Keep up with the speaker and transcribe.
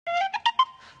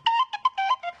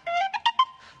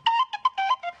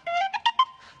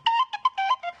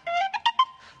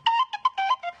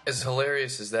As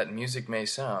hilarious as that music may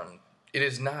sound, it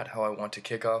is not how I want to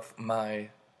kick off my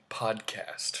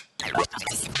podcast.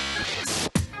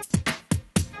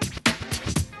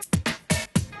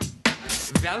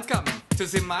 Welcome to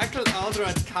the Michael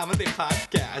Aldred Comedy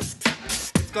Podcast.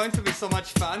 It's going to be so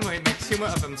much fun where he makes humor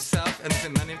of himself and the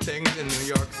many things in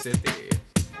New York City.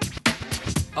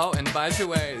 Oh, and by the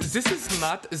way, this is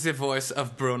not the voice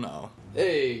of Bruno.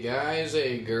 Hey guys,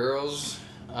 hey girls.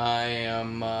 I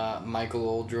am Michael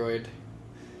Oldroyd.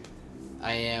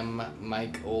 I am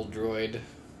Mike Oldroyd.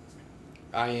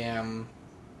 I am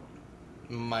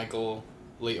Michael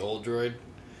Lee Oldroyd.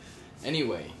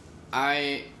 Anyway,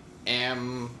 I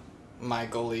am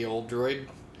Michael Lee Oldroyd.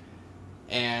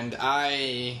 And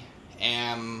I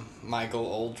am Michael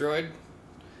Oldroyd.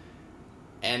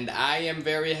 And I am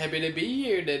very happy to be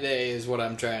here today is what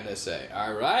I'm trying to say.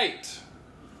 Alright.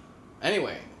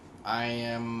 Anyway, I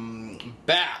am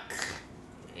back,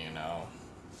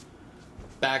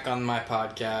 back on my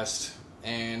podcast,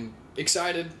 and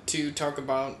excited to talk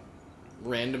about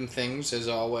random things as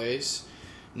always.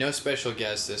 No special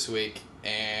guest this week,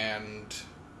 and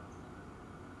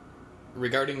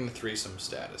regarding the threesome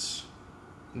status.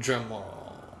 Drum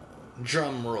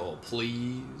roll,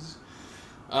 please.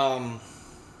 I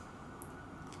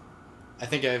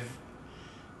think I've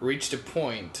reached a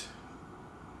point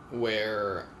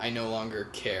where I no longer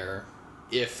care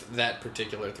if that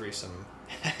particular threesome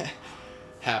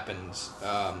happens.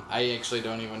 I actually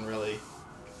don't even really...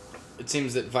 It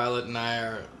seems that Violet and I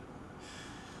are...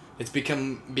 It's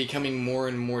becoming more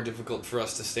and more difficult for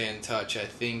us to stay in touch. I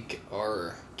think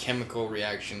our chemical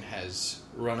reaction has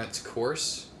run its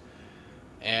course,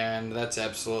 and that's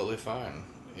absolutely fine.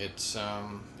 It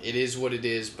is what it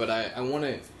is, but I want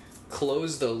to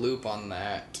close the loop on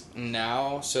that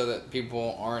now so that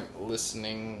people aren't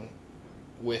listening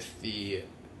with the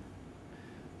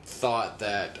thought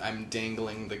that I'm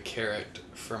dangling the carrot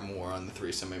for more on the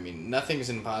threesome. I mean, nothing's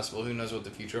impossible. Who knows what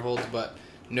the future holds, but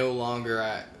no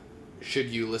longer should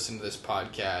you listen to this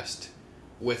podcast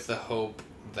with the hope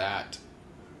that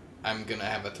I'm going to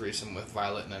have a threesome with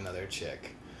Violet and another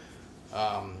chick.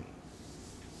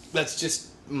 That's just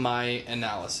my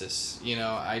analysis.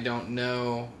 I don't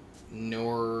know,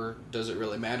 nor does it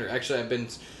really matter. Actually, I've been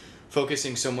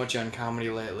focusing so much on comedy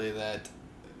lately that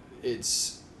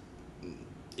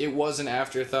it was an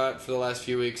afterthought for the last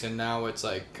few weeks, and now it's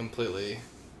like completely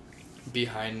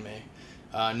behind me.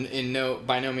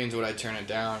 By no means would I turn it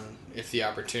down if the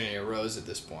opportunity arose at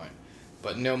this point,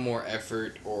 but no more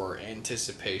effort or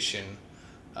anticipation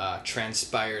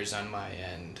transpires on my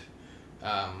end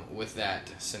with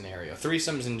that scenario.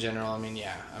 Threesomes in general, I mean,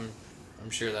 yeah, I'm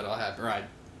sure that'll happen. Right.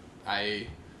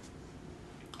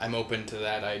 I'm open to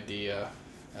that idea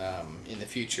in the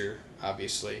future,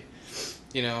 obviously.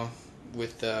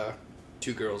 With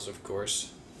two girls, of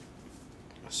course.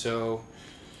 So,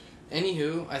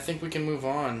 anywho, I think we can move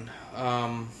on.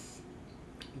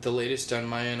 The latest on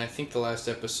my end, I think the last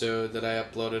episode that I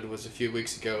uploaded was a few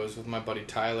weeks ago. It was with my buddy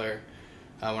Tyler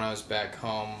when I was back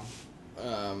home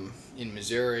in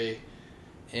Missouri.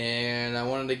 And I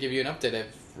wanted to give you an update.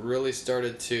 I've really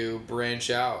started to branch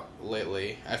out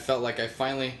lately. I felt like I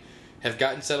finally have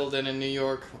gotten settled in New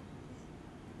York,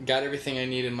 got everything I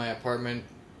need in my apartment,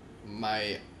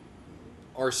 my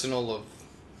arsenal of,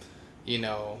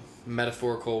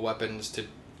 metaphorical weapons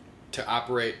to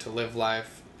operate, to live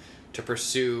life, to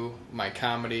pursue my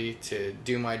comedy, to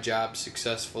do my job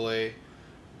successfully.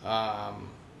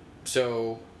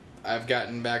 So I've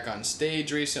gotten back on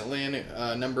stage recently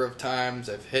a number of times.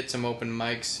 I've hit some open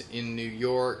mics in New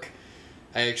York.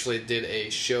 I actually did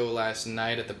a show last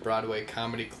night at the Broadway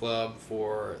Comedy Club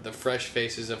for the Fresh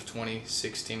Faces of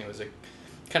 2016. It was a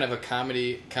kind of a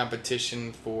comedy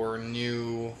competition for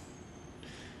new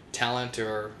talent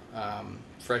or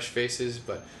fresh faces.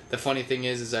 But the funny thing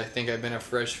is I think I've been a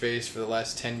fresh face for the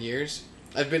last 10 years.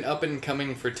 I've been up and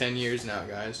coming for 10 years now,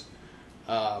 guys.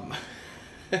 And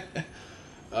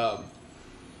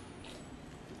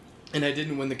I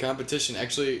didn't win the competition.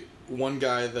 Actually, one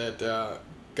guy that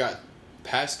got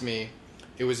past me,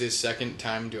 it was his second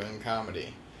time doing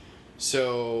comedy.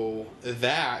 So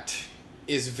that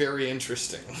is very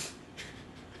interesting.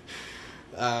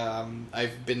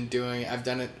 I've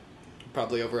done it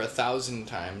probably over 1,000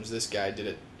 times. This guy did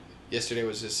it. Yesterday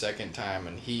was his second time,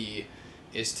 and he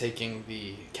is taking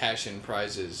the cash-in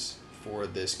prizes for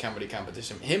this comedy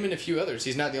competition. Him and a few others.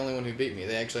 He's not the only one who beat me.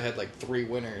 They actually had 3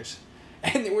 winners.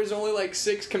 And there was only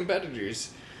 6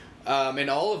 competitors. And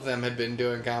all of them had been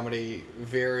doing comedy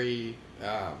very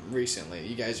recently.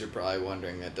 You guys are probably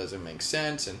wondering that doesn't make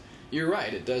sense, and you're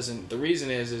right, it doesn't. The reason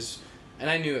is, and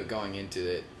I knew it going into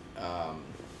it,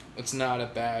 it's not a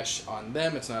bash on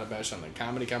them. It's not a bash on the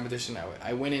comedy competition.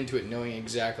 I went into it knowing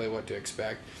exactly what to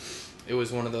expect. It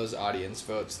was one of those audience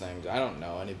votes things. I don't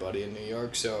know anybody in New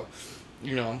York, so,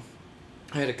 you know,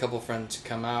 I had a couple friends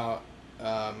come out,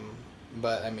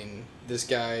 but, I mean, this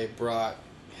guy brought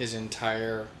his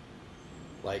entire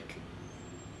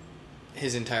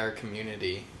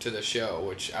community to the show,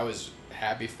 which I was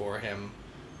happy for him.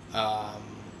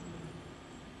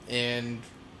 And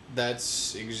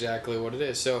that's exactly what it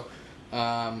is. So,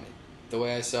 the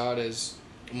way I saw it is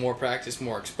more practice,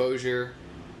 more exposure.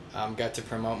 Got to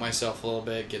promote myself a little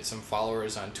bit, get some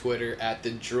followers on Twitter, at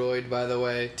the Droid, by the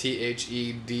way,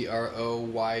 THEDROYD,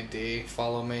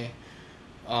 follow me.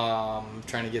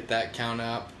 Trying to get that count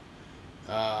up.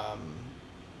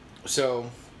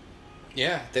 So,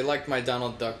 yeah, they liked my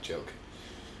Donald Duck joke.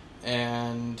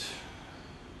 And,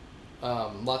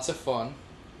 lots of fun.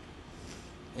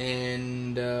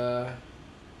 And,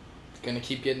 gonna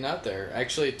keep getting out there.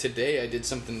 Actually, today I did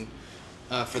something,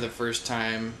 for the first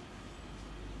time,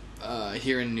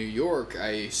 here in New York.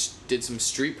 I did some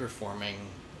street performing.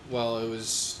 Well, it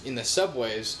was in the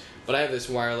subways, but I have this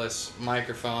wireless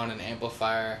microphone and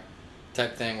amplifier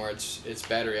type thing where it's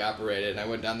battery operated. I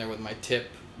went down there with my tip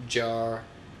jar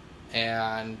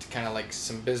and kind of like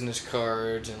some business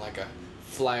cards and like a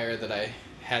flyer that I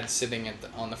had sitting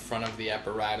on the front of the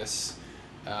apparatus,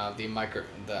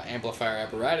 the amplifier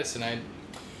apparatus, and I,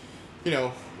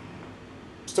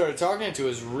 started talking to. It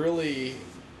was really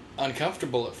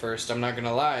uncomfortable at first. I'm not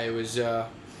gonna lie. It was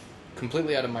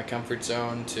completely out of my comfort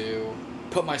zone to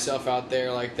put myself out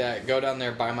there like that, go down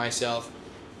there by myself,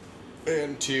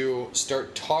 and to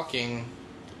start talking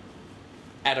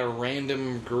at a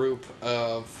random group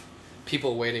of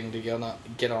people waiting to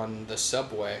get on the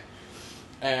subway.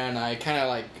 And I kind of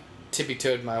like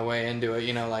tippy-toed my way into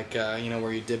it,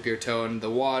 where you dip your toe in the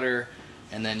water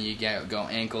and then you go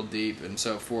ankle deep and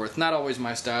so forth. Not always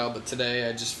my style, but today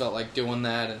I just felt like doing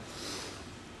that, and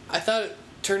I thought it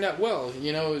turned out well.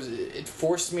 It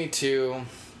forced me to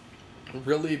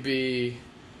really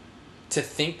to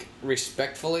think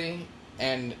respectfully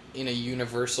and in a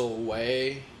universal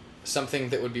way, something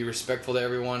that would be respectful to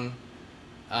everyone,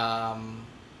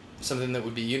 something that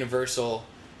would be universal.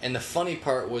 And the funny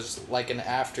part was like an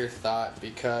afterthought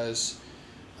because,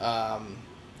 I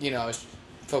was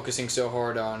focusing so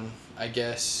hard on, I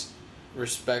guess,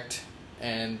 respect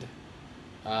and,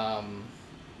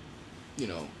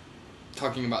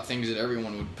 talking about things that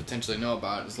everyone would potentially know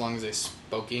about as long as they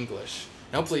spoke English.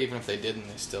 And hopefully even if they didn't,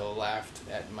 they still laughed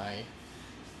at my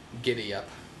giddy up,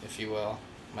 if you will.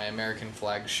 My American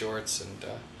flag shorts and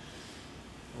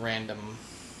random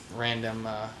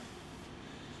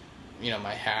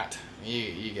my hat.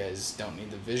 You guys don't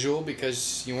need the visual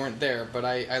because you weren't there, but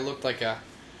I looked like a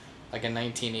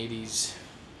 1980s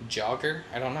jogger.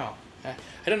 I don't know. I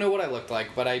don't know what I looked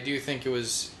like, but I do think it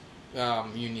was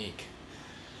unique.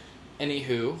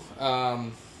 Anywho,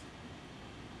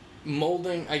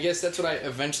 molding, I guess that's what I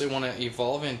eventually want to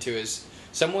evolve into, is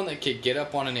someone that could get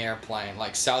up on an airplane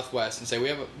like Southwest and say,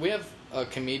 we have a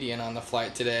comedian on the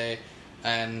flight today,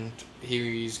 and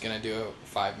he's going to do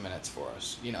 5 minutes for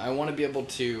us. I want to be able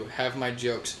to have my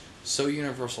jokes so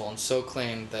universal and so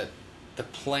clean that the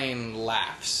plane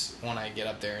laughs when I get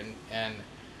up there and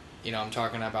I'm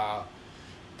talking about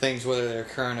things, whether they're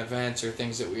current events or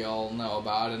things that we all know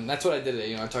about. And that's what I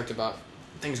did. I talked about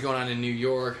things going on in New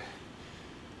York,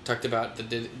 talked about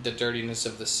the dirtiness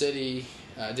of the city,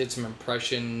 did some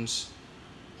impressions,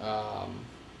 talked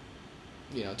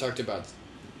about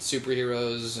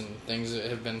superheroes and things that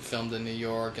have been filmed in New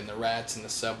York and the rats in the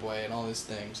subway and all these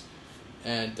things.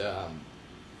 And,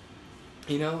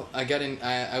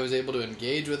 I was able to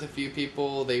engage with a few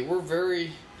people. They were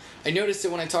I noticed that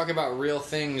when I talk about real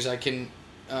things, I can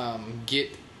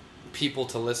get people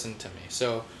to listen to me.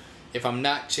 So if I'm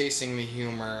not chasing the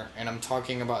humor and I'm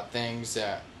talking about things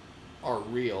that are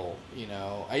real,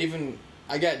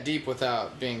 I got deep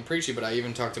without being preachy, but I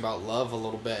even talked about love a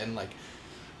little bit. And like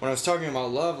when I was talking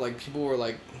about love, like people were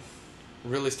like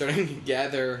really starting to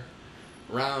gather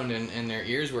around and their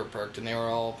ears were perked and they were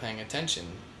all paying attention.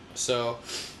 So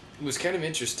it was kind of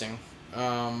interesting.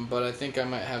 But I think I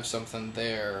might have something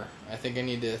there. I think I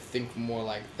need to think more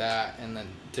like that, and then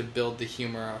to build the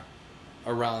humor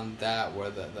around that, where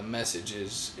the message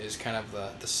is kind of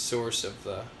the source of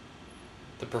the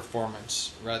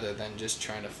performance, rather than just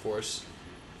trying to force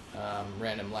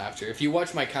random laughter. If you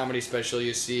watch my comedy special,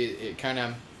 you see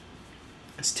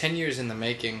it's 10 years in the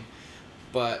making,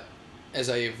 but as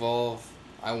I evolve,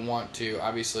 I want to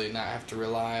obviously not have to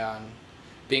rely on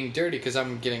being dirty, because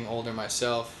I'm getting older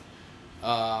myself.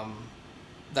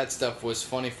 that stuff was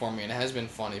funny for me and it has been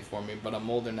funny for me, but I'm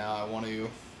older now. I want to,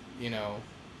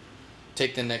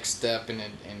 take the next step in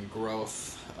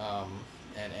growth,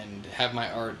 and have my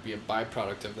art be a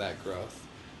byproduct of that growth.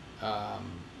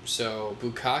 So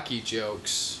bukkake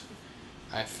jokes,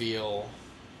 I feel,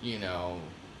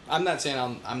 I'm not saying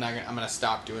I'm gonna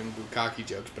stop doing bukkake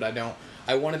jokes, but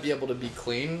I want to be able to be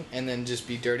clean and then just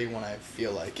be dirty when I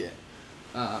feel like it.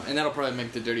 And that'll probably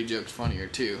make the dirty jokes funnier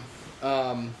too.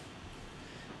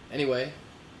 Anyway,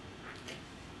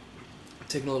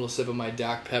 taking a little sip of my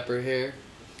Doc Pepper here.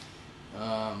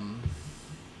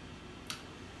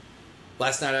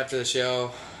 Last night after the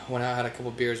show, went out, had a couple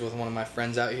beers with one of my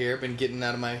friends out here. Been getting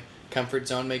out of my comfort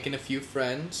zone, making a few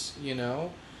friends, going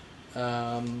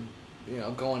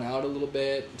out a little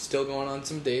bit, still going on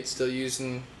some dates, still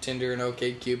using Tinder and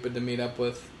OkCupid to meet up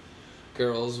with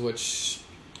girls, which,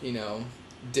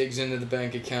 digs into the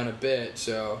bank account a bit.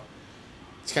 So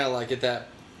it's kind of like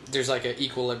there's like an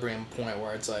equilibrium point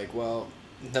where it's like, well,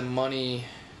 the money,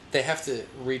 they have to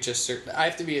reach I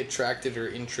have to be attracted or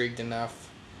intrigued enough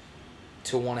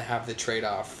to want to have the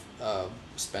trade-off of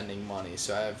spending money.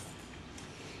 So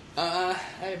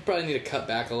I probably need to cut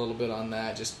back a little bit on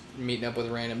that, just meeting up with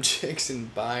random chicks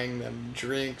and buying them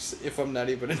drinks if I'm not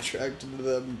even attracted to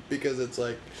them, because it's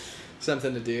like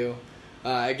something to do.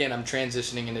 Again, I'm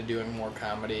transitioning into doing more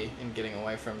comedy and getting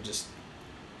away from just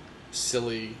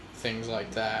silly things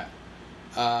like that.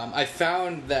 I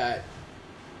found that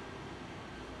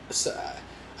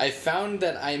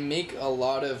I make a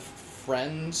lot of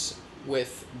friends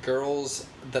with girls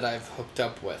that I've hooked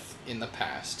up with in the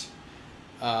past.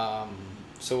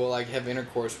 So we'll like have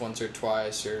intercourse once or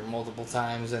twice or multiple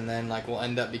times, and then like we'll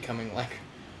end up becoming like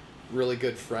really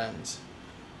good friends,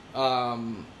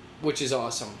 which is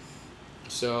awesome.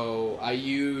 So I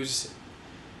use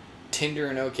Tinder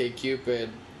and OkCupid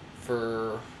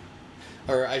or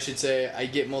I should say I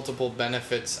get multiple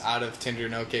benefits out of Tinder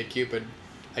and OkCupid.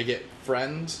 I get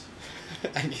friends,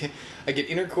 I get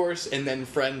intercourse, and then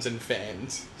friends and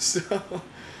fans. So,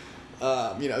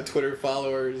 Twitter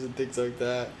followers and things like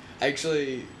that. I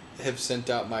actually have sent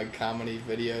out my comedy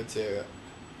video to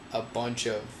a bunch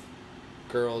of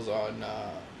girls on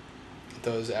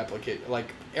those applications.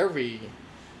 Like every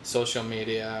social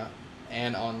media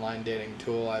and online dating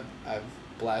tool, I've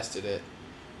blasted it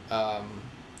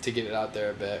to get it out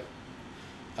there a bit.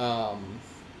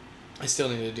 I still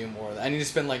need to do more of that. I need to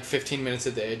spend like 15 minutes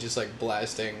a day just like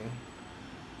blasting,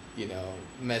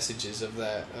 messages of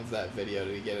that video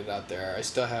to get it out there. I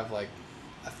still have like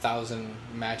 1,000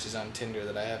 matches on Tinder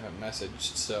that I haven't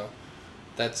messaged, so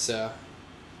that's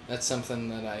something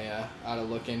that I ought to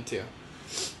look into.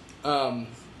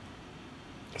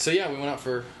 So yeah, we went out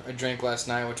for a drink last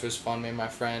night, which was fun. Me and my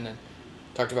friend, and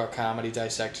talked about comedy,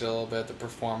 dissected a little bit, the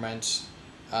performance.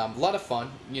 A lot of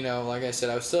fun. Like I said,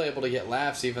 I was still able to get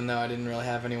laughs even though I didn't really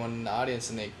have anyone in the audience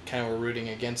and they kind of were rooting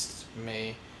against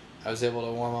me. I was able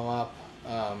to warm them up,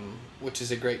 which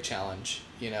is a great challenge.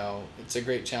 It's a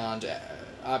great challenge,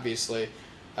 obviously,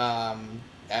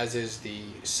 as is the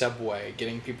subway,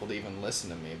 getting people to even listen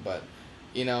to me. But,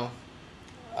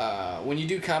 when you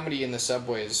do comedy in the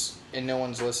subways and no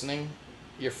one's listening,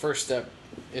 your first step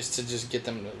is to just get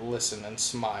them to listen and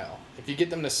smile. If you get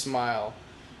them to smile,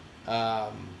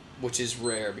 which is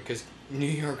rare because New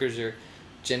Yorkers are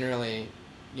generally,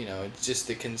 it's just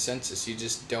the consensus. You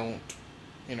just don't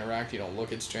interact, you don't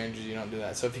look at strangers, you don't do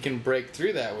that. So if you can break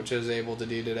through that, which I was able to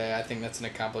do today, I think that's an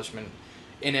accomplishment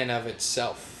in and of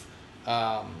itself.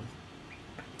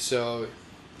 So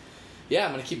yeah,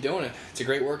 I'm going to keep doing it. It's a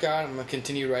great workout. I'm going to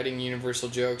continue writing universal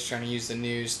jokes, trying to use the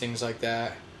news, things like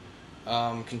that.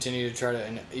 Continue to try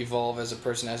to evolve as a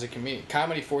person, as a comedian.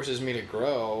 Comedy forces me to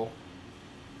grow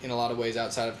in a lot of ways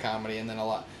outside of comedy, and then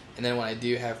when I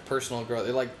do have personal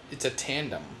growth, it's a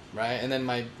tandem, right? And then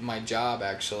my job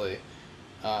actually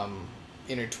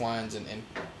intertwines and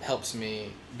helps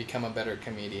me become a better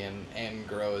comedian and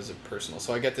grow as a personal.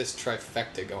 So I get this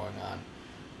trifecta going on.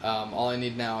 All I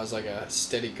need now is like a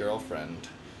steady girlfriend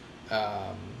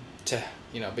to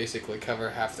basically cover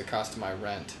half the cost of my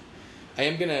rent. I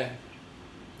am gonna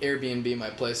Airbnb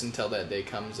my place until that day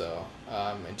comes though,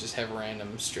 and just have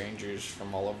random strangers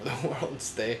from all over the world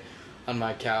stay on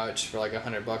my couch for like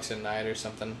 $100 a night or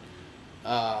something,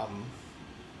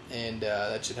 and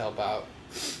that should help out.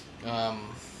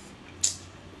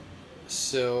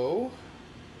 So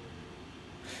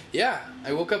yeah,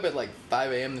 I woke up at like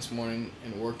 5 a.m. this morning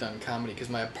and worked on comedy because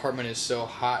my apartment is so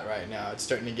hot right now. It's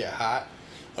starting to get hot.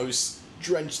 I was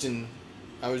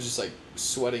just like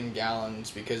sweating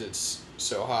gallons because it's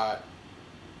so hot.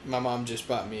 My mom just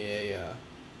bought me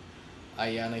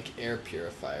ionic air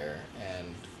purifier,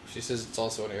 and she says it's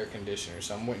also an air conditioner,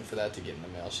 so I'm waiting for that to get in the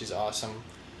mail. She's awesome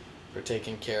for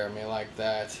taking care of me like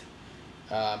that.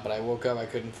 But I woke up, I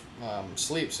couldn't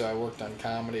sleep, so I worked on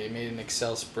comedy. I made an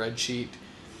Excel spreadsheet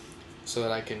so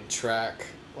that I can track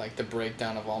like the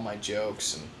breakdown of all my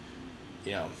jokes and,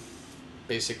 you know,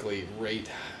 basically rate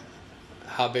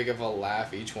how big of a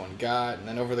laugh each one got. And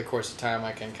then over the course of time,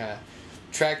 I can kind of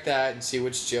track that and see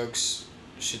which jokes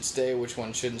should stay, which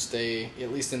one shouldn't stay,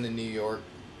 at least in the New York,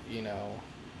 you know,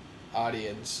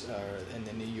 audience or in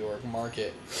the New York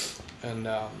market, and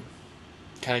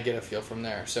kind of get a feel from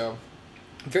there. So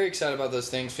I'm very excited about those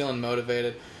things, feeling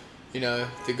motivated. You know,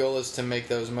 the goal is to make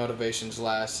those motivations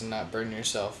last and not burn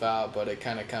yourself out, but it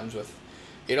kind of comes with,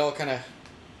 it all kind of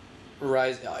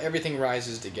everything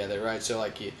rises together, right? So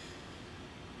like you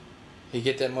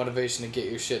get that motivation to get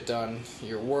your shit done,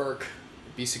 your work,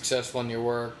 be successful in your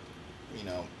work, you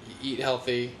know, you eat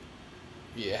healthy,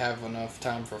 you have enough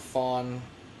time for fun,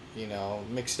 you know,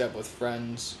 mix it up with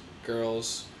friends,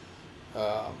 girls,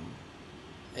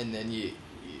 and then you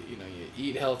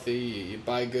eat healthy, you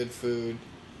buy good food,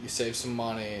 you save some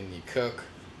money, and you cook.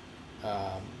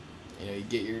 You know, you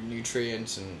get your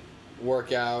nutrients and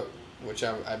work out, which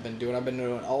I've been doing. I've been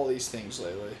doing all these things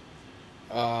lately.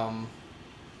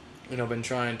 You know, been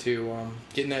trying to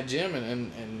get in that gym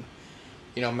and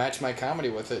you know, match my comedy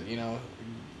with it. You know,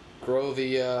 grow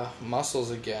the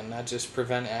muscles again, not just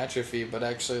prevent atrophy, but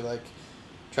actually like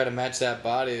try to match that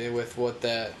body with what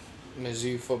that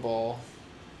Mizzou football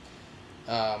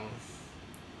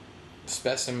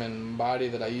specimen body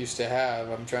that I used to have.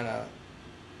 I'm trying to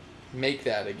make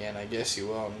that again, I guess you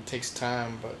will. And it takes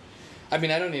time, but I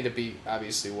mean, I don't need to be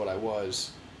obviously what I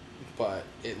was, but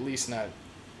at least not.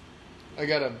 I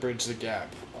gotta bridge the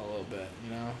gap a little bit,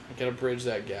 you know. I gotta bridge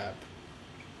that gap.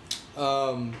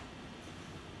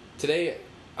 Today,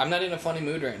 I'm not in a funny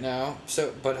mood right now,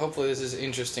 but hopefully this is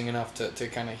interesting enough to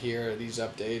kind of hear these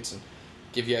updates and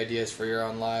give you ideas for your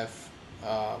own life,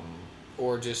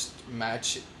 or just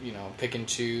match, you know, pick and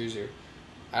choose, or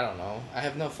I don't know. I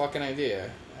have no fucking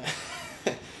idea.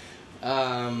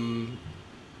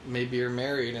 Maybe you're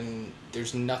married and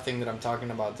there's nothing that I'm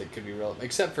talking about that could be relevant,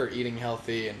 except for eating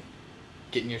healthy and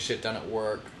getting your shit done at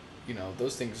work. You know,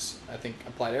 those things I think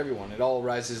apply to everyone. It all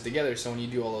rises together, so when you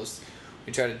do all those,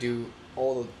 you try to do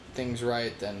all the things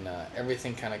right, then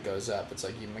everything kind of goes up. It's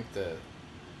like you make the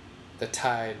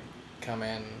tide come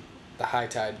in, the high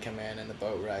tide come in, and the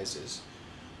boat rises.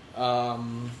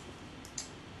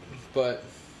 But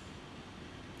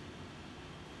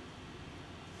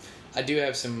I do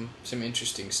have some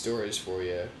interesting stories for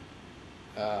you.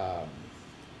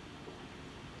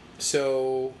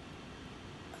 So,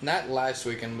 not last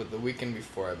weekend, but the weekend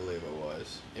before, I believe it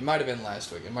was. It might have been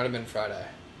last week. It might have been Friday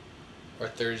or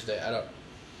Thursday.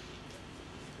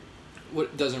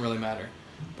 What doesn't really matter.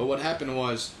 But what happened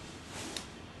was,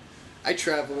 I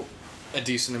travel a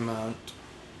decent amount,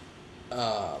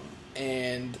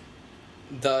 and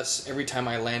thus every time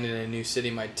I land in a new city,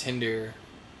 my Tinder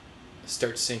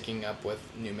starts syncing up with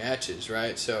new matches,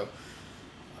 right? So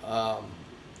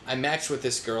I matched with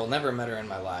this girl, never met her in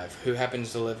my life, who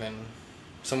happens to live in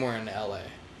somewhere in LA,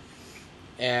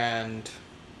 and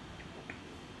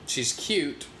she's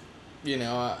cute, you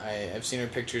know. I've seen her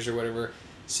pictures or whatever,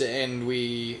 so, and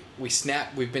we've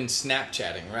been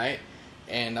Snapchatting, right?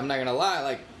 And I'm not gonna lie,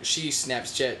 like she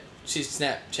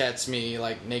Snapchats me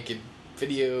like naked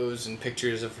videos and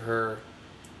pictures of her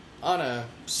on a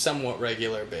somewhat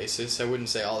regular basis. I wouldn't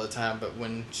say all the time, but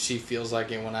when she feels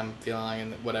like it, when I'm feeling like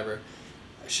it, whatever,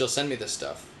 she'll send me this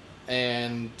stuff.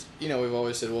 And, you know, we've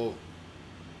always said, well,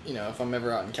 you know, if I'm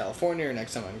ever out in California or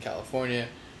next time I'm in California,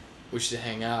 we should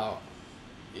hang out,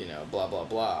 you know, blah, blah,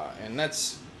 blah. And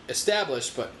that's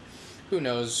established, but who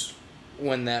knows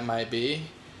when that might be.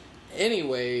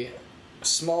 Anyway,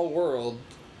 small world.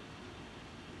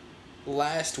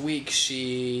 Last week,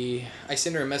 I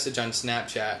sent her a message on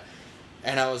Snapchat,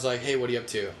 and I was like, hey, what are you up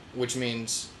to? Which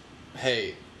means,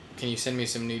 hey, can you send me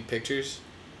some nude pictures?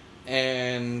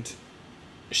 And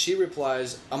she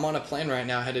replies, I'm on a plane right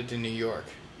now headed to New York.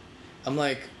 I'm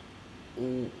like,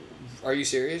 are you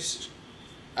serious?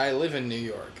 I live in New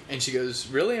York. And she goes,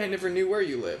 really? I never knew where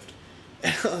you lived.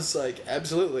 And I was like,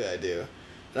 absolutely I do.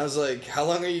 And I was like, how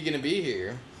long are you going to be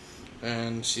here?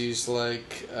 And she's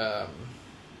like,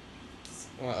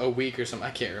 a week or something.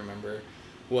 I can't remember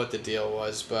what the deal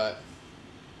was, but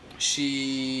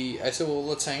I said, well,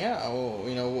 let's hang out. Well,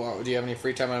 you know, do you have any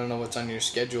free time? I don't know what's on your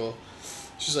schedule.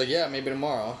 She's like, yeah, maybe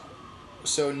tomorrow.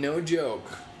 So no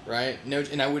joke, right?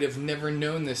 And I would have never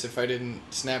known this if I didn't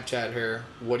Snapchat her,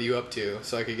 what are you up to?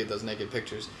 So I could get those naked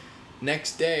pictures.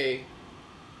 Next day,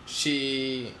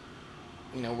 she,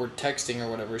 we're texting or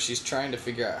whatever. She's trying to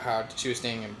figure out she was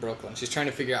staying in Brooklyn. She's trying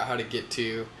to figure out how to get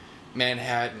to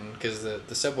Manhattan, because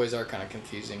the subways are kind of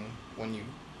confusing when you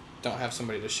don't have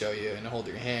somebody to show you and hold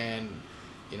your hand.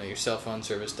 Your cell phone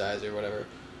service dies or whatever.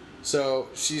 So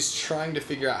she's trying to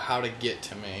figure out how to get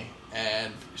to me,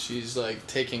 and she's like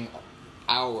taking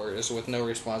hours with no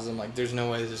response. I'm like, there's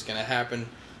no way this is gonna happen.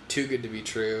 Too good to be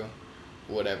true.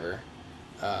 Whatever.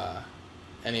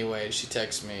 Anyway, she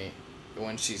texts me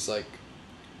when she's like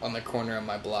on the corner of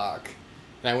my block,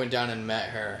 and I went down and met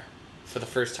her for the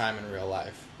first time in real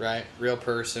life. Right, real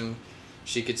person.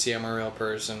 She could see I'm a real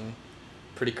person.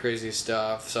 Pretty crazy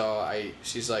stuff. So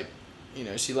she's like,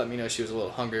 she let me know she was a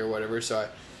little hungry or whatever. So I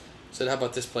said, how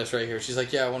about this place right here? She's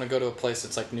like, yeah, I want to go to a place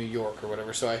that's like New York or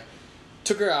whatever. So I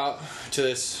took her out to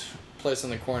this place on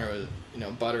the corner with,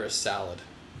 bought her a salad,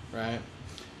 right?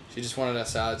 She just wanted a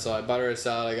salad, so I bought her a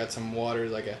salad. I got some water,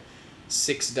 like a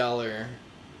 $6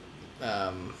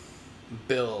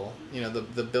 bill.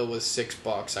 The bill was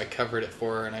 $6. I covered it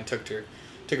for her, and I took her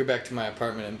back to my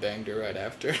apartment and banged her right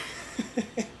after.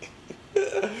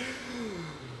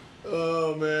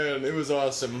 Oh man, it was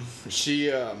awesome. She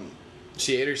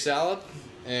ate her salad,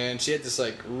 and she had this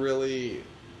like really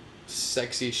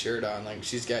sexy shirt on. Like,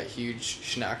 she's got huge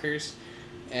schnockers,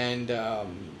 and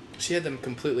she had them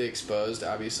completely exposed,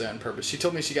 obviously on purpose. She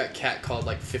told me she got catcalled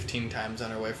like 15 times on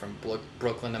her way from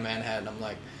Brooklyn to Manhattan. I'm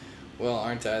like, well,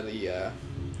 aren't I the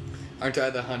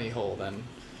honey hole then?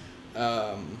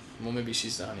 Well, maybe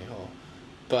she's the honey hole.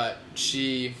 But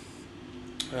she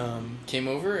came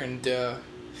over and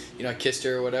I kissed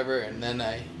her or whatever, and then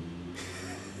I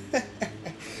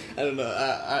don't know.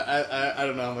 I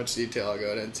don't know how much detail I'll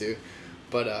go into,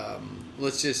 but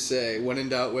let's just say, when in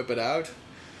doubt, whip it out,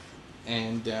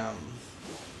 and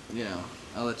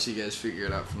I'll let you guys figure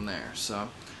it out from there. So,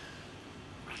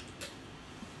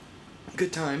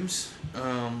 good times.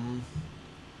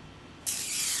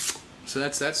 So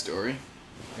that's that story,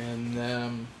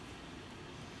 and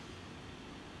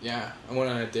yeah, I went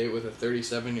on a date with a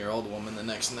 37-year-old woman the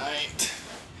next night,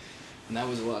 and that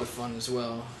was a lot of fun as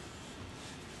well.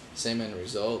 Same end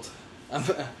result. I'm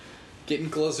getting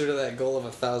closer to that goal of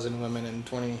 1,000 women in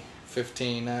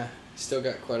 2015. Still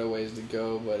got quite a ways to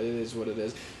go, but it is what it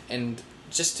is. And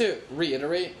just to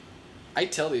reiterate, I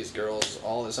tell these girls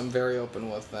all this. I'm very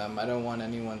open with them. I don't want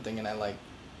anyone thinking I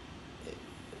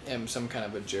am some kind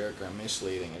of a jerk or I'm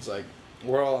misleading. It's like,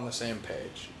 we're all on the same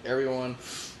page. Everyone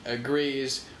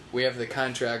agrees. We have the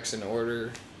contracts in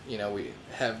order. We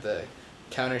have the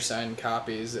countersigned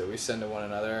copies that we send to one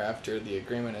another after the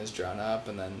agreement is drawn up,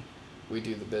 and then we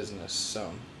do the business.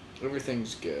 So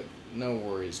everything's good. No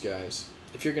worries, guys.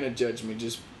 If you're gonna judge me,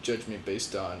 just judge me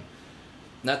based on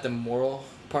not the moral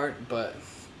part, but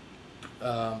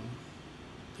I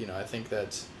think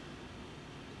that's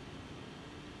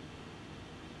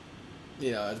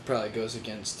it probably goes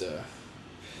against it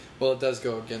does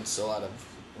go against a lot of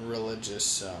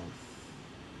religious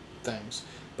things.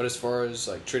 But as far as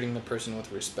like treating the person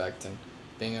with respect and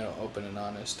being open and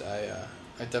honest, I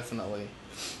definitely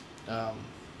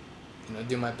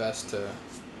do my best to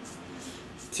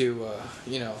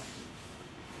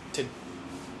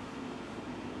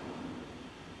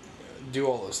do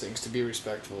all those things, to be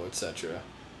respectful, etc.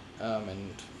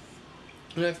 And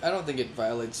I don't think it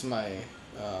violates my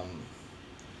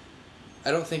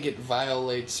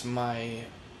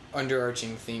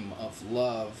underarching theme of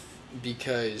love,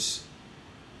 because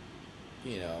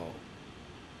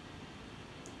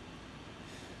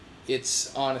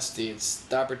it's honesty, it's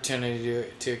the opportunity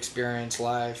to experience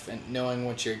life and knowing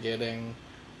what you're getting,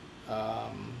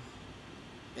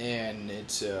 and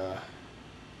it's I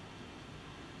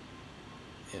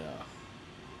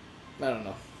don't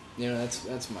know,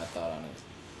 that's my thought on it.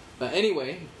 But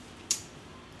anyway,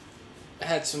 I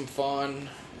had some fun.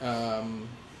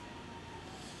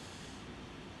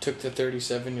 Took the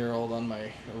 37-year-old on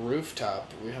my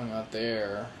rooftop. We hung out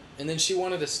there. And then she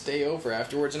wanted to stay over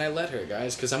afterwards, and I let her,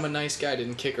 guys, because I'm a nice guy. I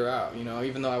didn't kick her out,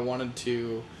 even though I wanted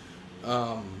to,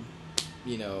 go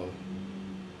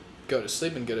to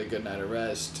sleep and get a good night of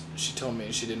rest. She told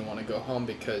me she didn't want to go home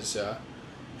because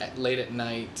late at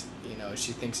night,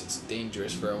 she thinks it's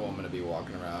dangerous for a woman to be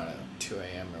walking around at 2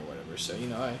 a.m. or whatever. So,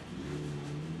 I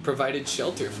provided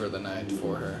shelter for the night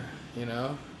for her,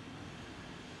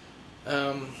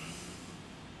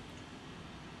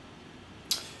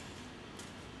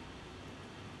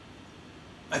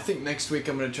 I think next week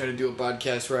I'm going to try to do a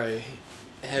podcast where I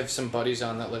have some buddies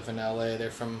on that live in LA. They're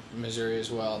from Missouri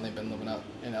as well, and they've been living out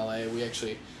in LA. We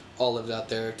actually all lived out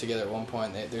there together at one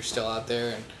point. They're still out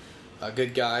there, and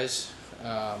good guys.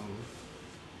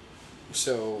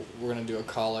 so we're going to do a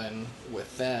call-in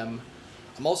with them.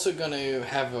 I'm also going to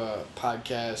have a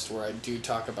podcast where I do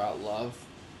talk about love,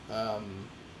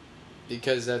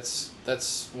 because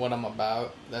that's what I'm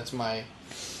about. That's my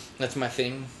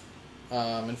thing.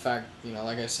 In fact,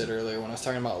 like I said earlier, when I was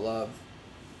talking about love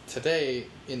today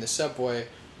in the subway,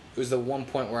 it was the one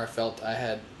point where I felt I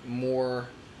had more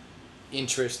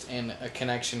interest and a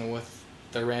connection with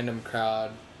the random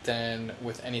crowd than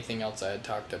with anything else I had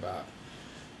talked about.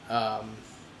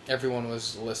 Everyone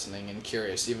was listening and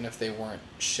curious, even if they weren't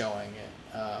showing it.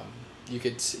 You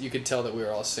could tell that we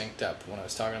were all synced up when I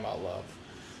was talking about love.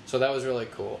 So that was really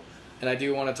cool. And I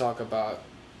do want to talk about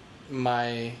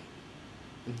my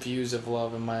views of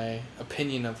love and my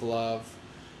opinion of love,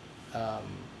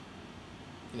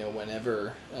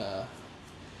 whenever,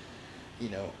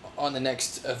 on the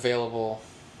next available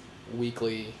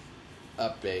weekly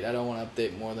update. I don't want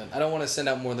to send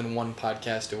out more than one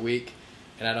podcast a week,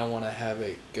 and I don't want to have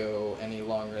it go any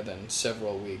longer than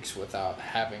several weeks without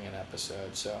having an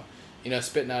episode. So,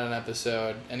 spitting out an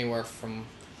episode anywhere from,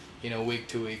 week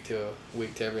to week to a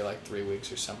week to every 3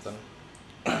 weeks or something.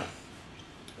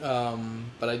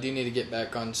 But I do need to get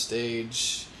back on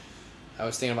stage. I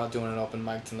was thinking about doing an open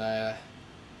mic tonight,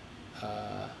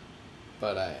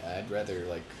 but I'd rather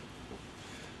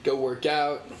go work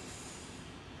out.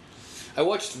 I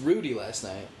watched Rudy last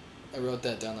night. I wrote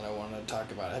that down that I wanted to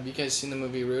talk about. Have you guys seen the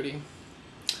movie Rudy?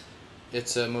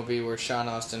 It's a movie where Sean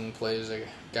Astin plays a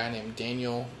guy named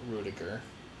Daniel Rudiger,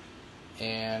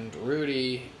 and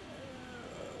Rudy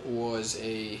was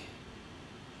a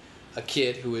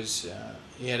kid who was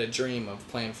he had a dream of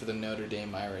playing for the Notre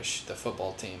Dame Irish, the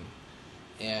football team,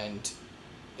 and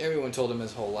everyone told him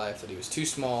his whole life that he was too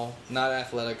small, not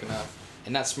athletic enough,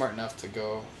 and not smart enough to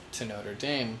go to Notre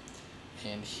Dame,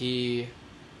 and he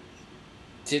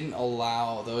didn't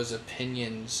allow those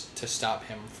opinions to stop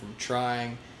him from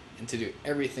trying and to do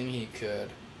everything he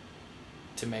could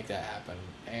to make that happen.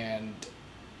 And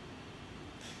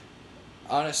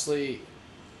honestly,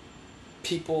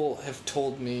 people have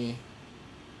told me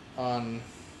on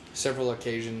several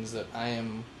occasions that I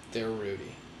am their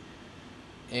Rudy.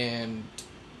 And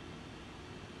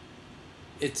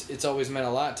it's always meant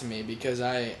a lot to me because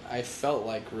I felt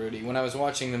like Rudy. When I was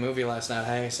watching the movie last night,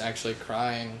 I was actually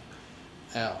crying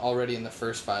already in the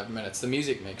first 5 minutes. The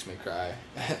music makes me cry.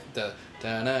 The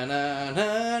da na na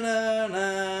na na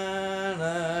na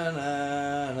na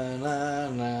na na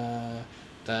na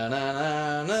da na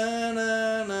na na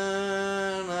na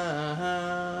na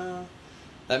na.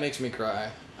 That makes me cry.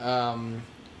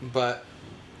 But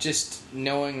just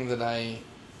knowing that I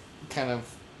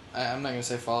I'm not going to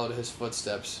say followed his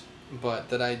footsteps, but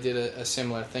that I did a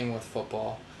similar thing with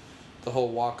football, the whole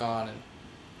walk-on, and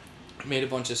made a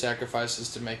bunch of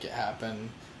sacrifices to make it happen.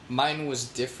 Mine was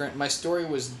different. My story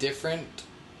was different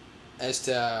as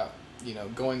to,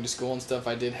 going to school and stuff.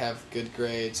 I did have good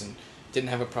grades and didn't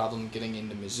have a problem getting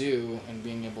into Mizzou and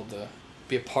being able to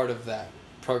be a part of that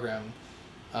program.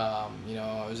 I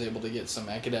was able to get some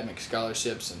academic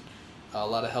scholarships and a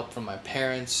lot of help from my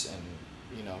parents and,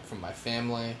 from my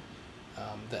family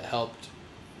that helped.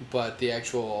 But the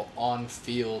actual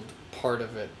on-field part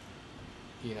of it,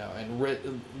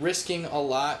 and risking a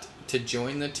lot to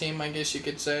join the team, I guess you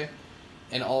could say,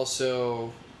 and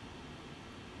also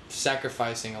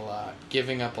sacrificing a lot,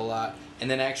 giving up a lot, and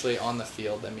then actually on the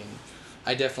field,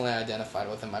 I definitely identified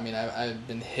with him. I've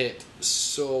been hit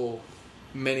so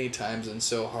many times and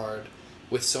so hard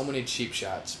with so many cheap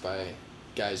shots by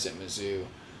guys at Mizzou.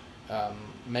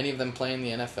 Many of them play in the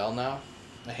NFL now.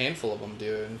 A handful of them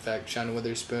do. In fact, Sean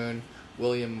Witherspoon,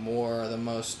 William Moore are the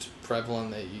most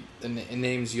prevalent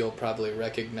names you'll probably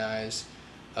recognize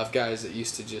of guys that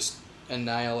used to just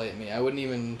annihilate me. I wouldn't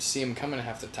even see them coming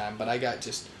half the time, but I got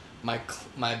just my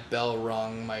bell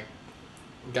rung,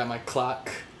 got my clock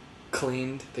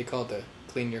cleaned. They call it the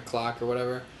clean your clock or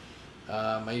whatever.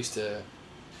 I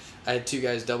had two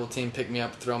guys double team, pick me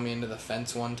up, throw me into the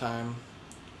fence one time,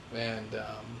 and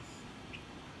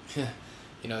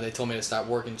they told me to stop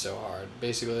working so hard.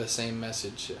 Basically the same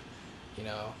message,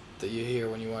 that you hear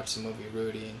when you watch the movie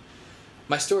Rudy. And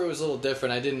my story was a little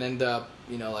different. I didn't end up,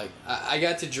 I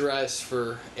got to dress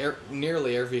for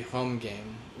nearly every home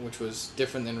game, which was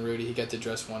different than Rudy. He got to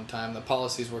dress one time. The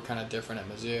policies were kind of different at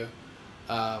Mizzou.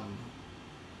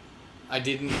 I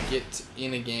didn't get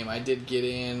in a game. I did get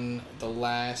in the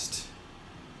last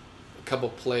couple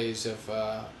plays of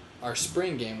our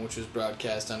spring game, which was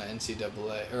broadcast on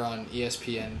NCAA or on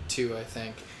ESPN2, I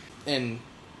think, and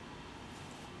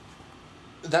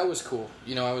that was cool.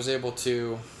 I was able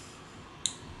to,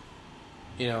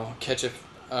 catch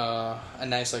a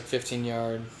nice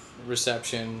 15-yard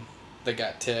reception, that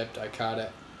got tipped. I caught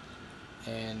it,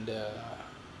 and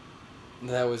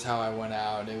that was how I went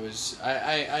out. It was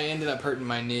I ended up hurting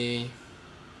my knee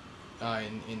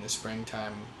in the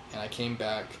springtime, and I came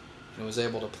back and was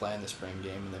able to play in the spring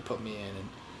game, and they put me in, and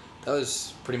that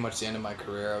was pretty much the end of my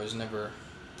career. I was never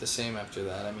the same after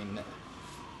that. I mean,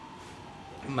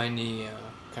 my knee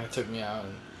kind of took me out,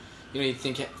 and you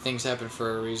think things happen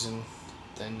for a reason.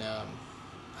 Then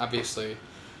obviously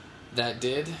that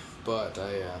did, but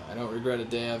I don't regret a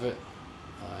day of it.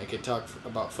 I could talk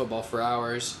about football for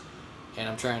hours, and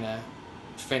I'm trying to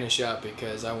finish up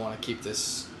because I want to keep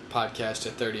this podcast to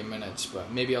 30 minutes,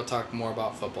 but maybe I'll talk more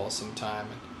about football sometime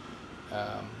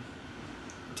and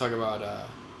talk about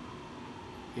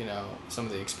some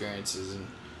of the experiences and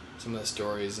some of the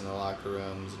stories in the locker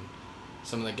rooms and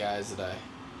some of the guys that I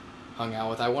hung out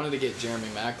with. I wanted to get Jeremy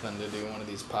Macklin to do one of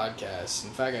these podcasts.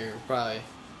 In fact, I could probably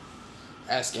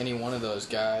ask any one of those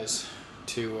guys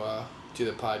to do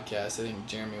the podcast. I think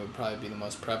Jeremy would probably be the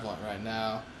most prevalent right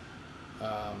now.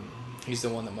 He's the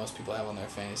one that most people have on their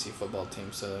fantasy football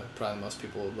team, so probably most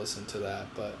people would listen to that.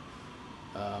 But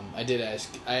I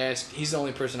asked. He's the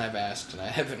only person I've asked, and I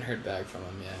haven't heard back from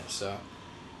him yet. So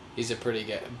he's a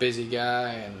pretty busy guy,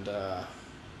 and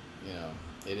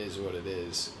it is what it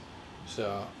is.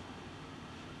 So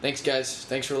thanks, guys.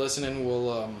 Thanks for listening.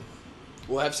 We'll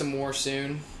have some more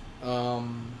soon.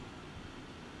 Can't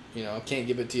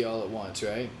give it to you all at once,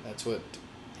 right? That's what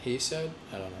he said.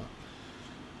 I don't know.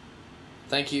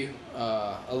 Thank you.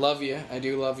 I love you. I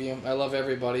do love you. I love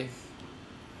everybody.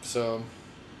 So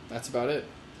that's about it.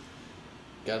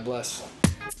 God bless.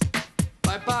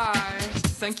 Bye-bye.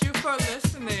 Thank you for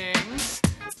listening.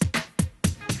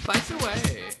 By the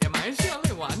way, am I the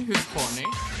only one who's horny?